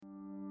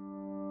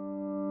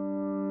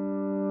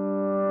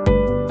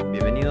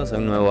Bienvenidos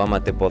a un nuevo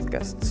Amate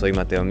Podcast. Soy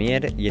Mateo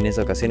Mier y en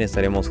esta ocasión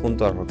estaremos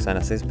junto a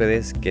Roxana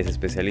Céspedes, que es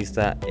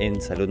especialista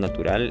en salud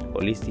natural,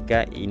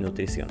 holística y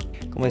nutrición.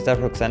 ¿Cómo estás,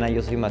 Roxana?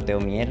 Yo soy Mateo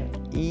Mier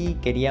y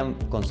quería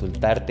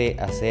consultarte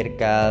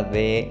acerca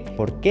de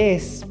por qué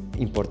es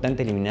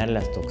importante eliminar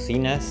las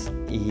toxinas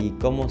y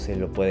cómo se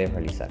lo puede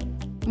realizar.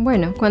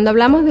 Bueno, cuando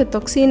hablamos de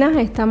toxinas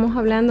estamos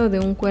hablando de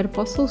un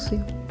cuerpo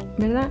sucio,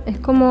 ¿verdad? Es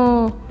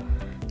como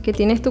que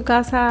tienes tu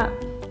casa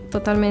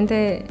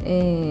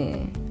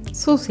totalmente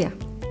sucia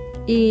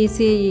y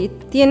si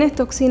tienes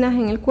toxinas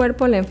en el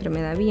cuerpo la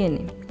enfermedad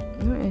viene,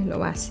 ¿no? Es lo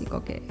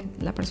básico que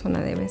la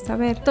persona debe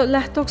saber.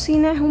 Las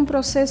toxinas es un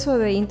proceso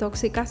de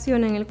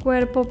intoxicación en el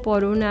cuerpo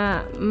por un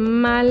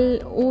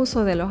mal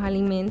uso de los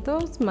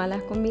alimentos,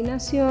 malas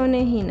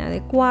combinaciones,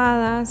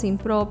 inadecuadas,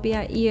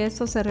 impropias, y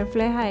eso se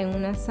refleja en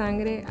una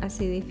sangre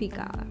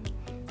acidificada.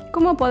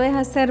 ¿Cómo puedes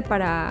hacer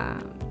para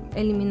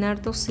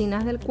eliminar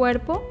toxinas del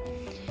cuerpo?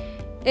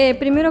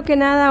 Primero que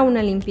nada,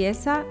 una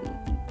limpieza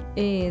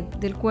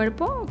del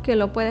cuerpo, que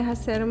lo puedes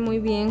hacer muy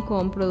bien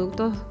con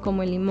productos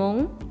como el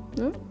limón,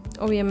 ¿no?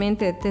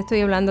 Obviamente te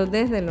estoy hablando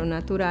desde lo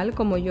natural,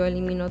 como yo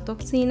elimino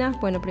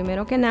toxinas. Bueno,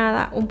 primero que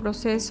nada, un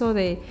proceso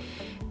de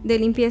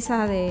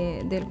limpieza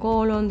del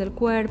colon, del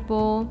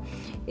cuerpo,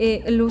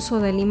 el uso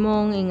de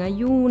limón en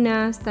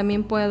ayunas.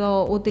 También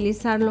puedo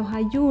utilizar los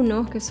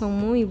ayunos, que son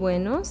muy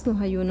buenos. Los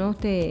ayunos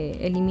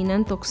te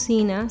eliminan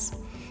toxinas.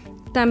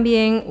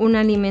 También una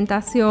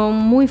alimentación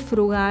muy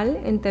frugal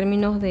en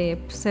términos de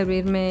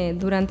servirme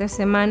durante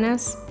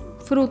semanas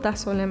frutas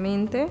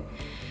solamente,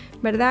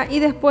 ¿verdad? Y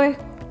después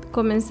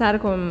comenzar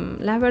con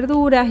las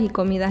verduras y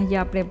comidas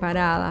ya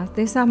preparadas.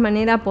 De esa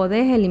manera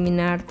podés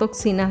eliminar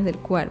toxinas del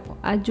cuerpo.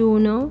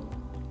 Ayuno,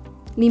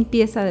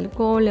 limpieza del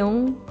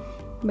colon,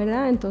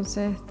 ¿verdad?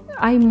 Entonces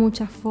hay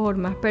muchas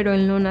formas, pero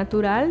en lo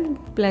natural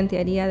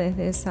plantearía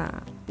desde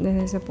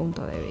ese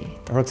punto de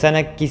vista.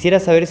 Roxana, quisiera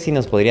saber si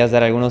nos podrías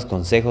dar algunos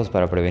consejos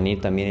para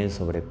prevenir también el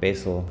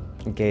sobrepeso,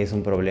 que es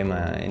un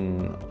problema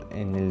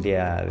en el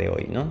día de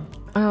hoy, ¿no?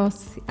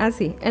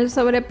 Sí. El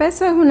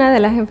sobrepeso es una de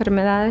las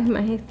enfermedades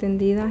más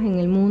extendidas en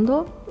el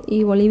mundo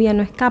y Bolivia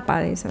no escapa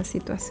de esa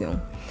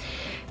situación.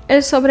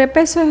 El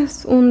sobrepeso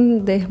es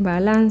un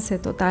desbalance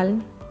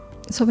total,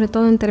 sobre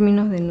todo en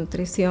términos de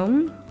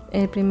nutrición.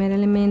 El primer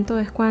elemento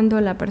es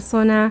cuando la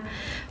persona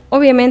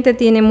obviamente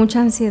tiene mucha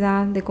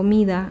ansiedad de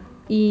comida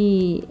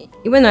y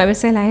bueno, a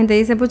veces la gente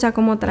dice, pucha,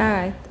 ¿cómo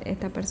traga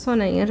esta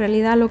persona? Y en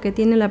realidad lo que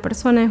tiene la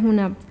persona es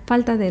una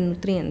falta de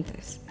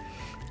nutrientes.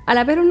 Al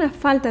haber una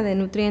falta de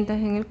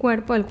nutrientes en el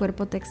cuerpo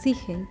te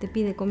exige, te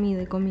pide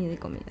comida y comida y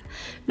comida.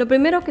 Lo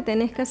primero que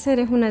tenés que hacer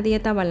es una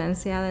dieta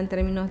balanceada en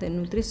términos de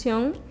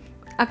nutrición,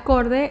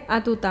 acorde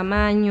a tu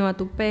tamaño, a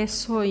tu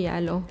peso y a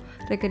los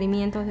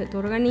requerimientos de tu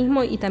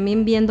organismo, y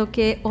también viendo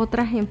qué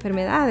otras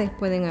enfermedades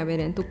pueden haber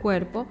en tu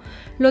cuerpo.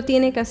 Lo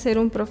tiene que hacer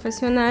un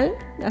profesional,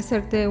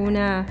 hacerte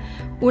una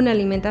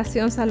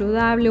alimentación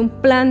saludable, un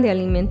plan de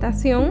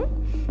alimentación.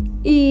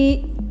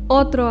 Y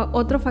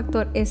otro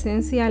factor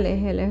esencial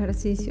es el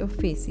ejercicio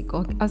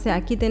físico. O sea,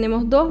 aquí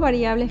tenemos dos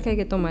variables que hay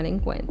que tomar en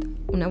cuenta.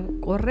 Una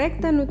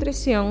correcta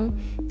nutrición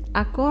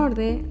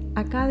acorde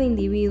a cada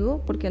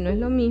individuo, porque no es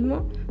lo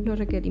mismo. Los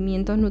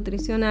requerimientos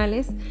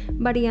nutricionales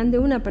varían de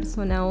una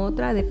persona a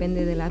otra,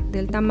 depende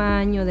del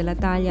tamaño, de la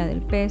talla,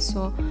 del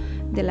peso,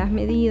 de las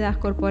medidas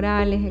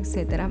corporales,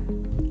 etc.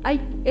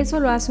 Eso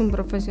lo hace un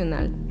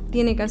profesional.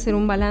 Tiene que hacer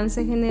un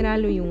balance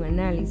general y un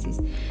análisis.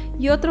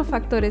 Y otro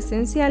factor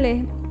esencial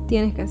es,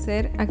 tienes que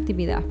hacer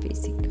actividad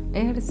física,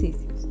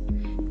 ejercicios.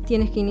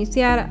 Tienes que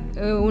iniciar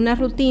una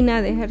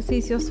rutina de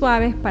ejercicios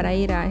suaves para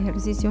ir a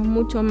ejercicios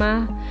mucho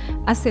más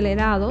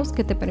acelerados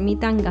que te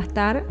permitan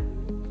gastar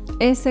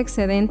ese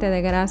excedente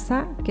de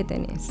grasa que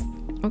tenés,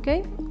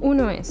 ¿ok?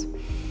 Uno es.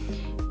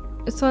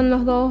 Son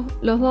los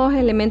dos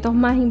elementos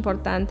más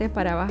importantes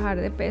para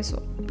bajar de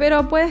peso.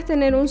 Pero puedes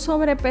tener un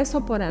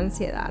sobrepeso por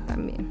ansiedad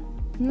también,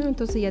 ¿no?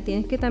 Entonces ya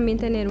tienes que también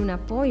tener un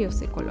apoyo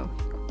psicológico.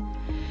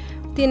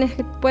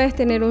 Puedes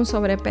tener un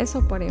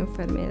sobrepeso por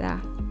enfermedad,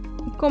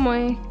 como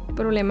es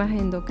problemas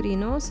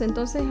endocrinos.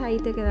 Entonces ahí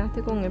te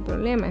quedaste con el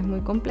problema, es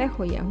muy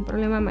complejo, ya es un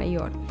problema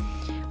mayor.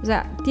 O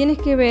sea, tienes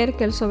que ver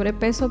que el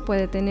sobrepeso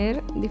puede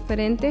tener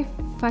diferentes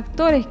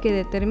factores que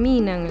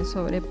determinan el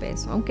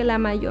sobrepeso, aunque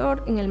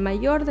en el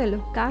mayor de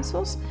los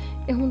casos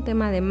es un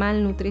tema de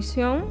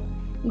malnutrición,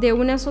 de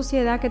una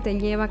sociedad que te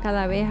lleva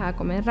cada vez a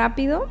comer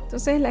rápido.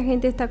 Entonces la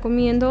gente está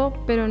comiendo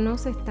pero no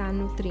se está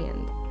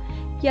nutriendo.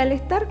 Y al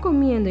estar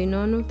comiendo y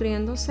no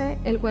nutriéndose,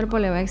 el cuerpo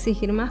le va a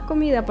exigir más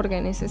comida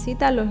porque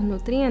necesita los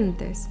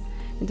nutrientes.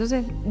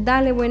 Entonces,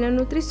 dale buena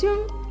nutrición,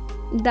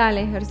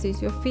 dale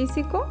ejercicio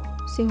físico,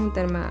 si es un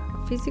tema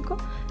físico.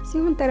 Si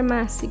es un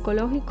tema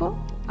psicológico,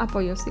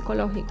 apoyo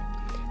psicológico.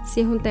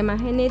 Si es un tema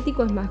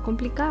genético, es más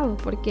complicado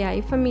porque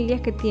hay familias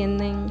que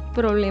tienen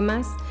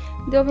problemas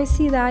de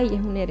obesidad y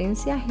es una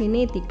herencia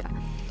genética.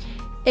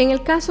 En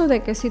el caso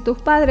de que si tus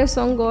padres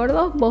son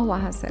gordos, vos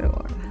vas a ser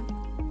gorda.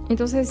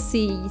 Entonces,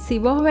 si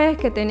vos ves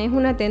que tenés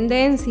una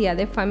tendencia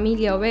de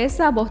familia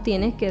obesa, vos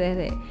tienes que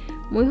desde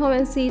muy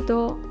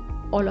jovencito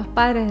o los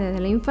padres desde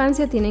la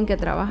infancia tienen que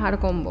trabajar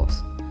con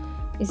vos.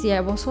 Y si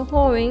vos sos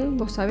joven,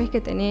 vos sabés que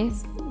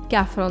tenés que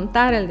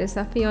afrontar el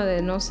desafío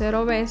de no ser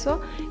obeso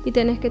y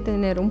tenés que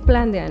tener un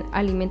plan de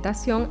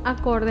alimentación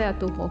acorde a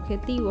tus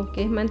objetivos,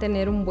 que es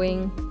mantener un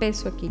buen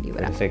peso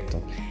equilibrado. Perfecto.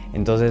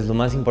 Entonces, lo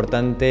más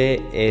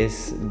importante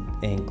es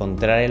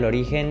encontrar el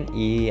origen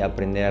y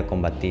aprender a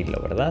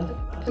combatirlo, ¿verdad?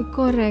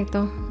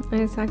 Correcto,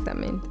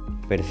 exactamente.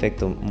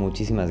 Perfecto,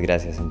 muchísimas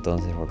gracias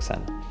entonces,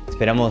 Roxana.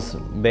 Esperamos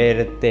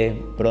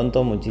verte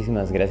pronto.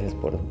 Muchísimas gracias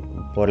por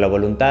la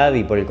voluntad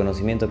y por el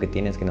conocimiento que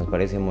tienes, que nos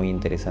parece muy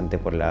interesante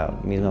por la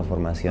misma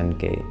formación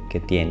que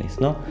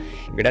tienes, ¿no?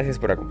 Gracias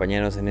por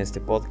acompañarnos en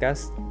este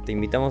podcast. Te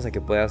invitamos a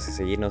que puedas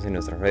seguirnos en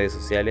nuestras redes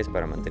sociales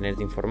para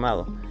mantenerte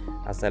informado.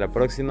 Hasta la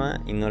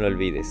próxima y no lo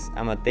olvides,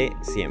 ámate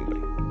siempre.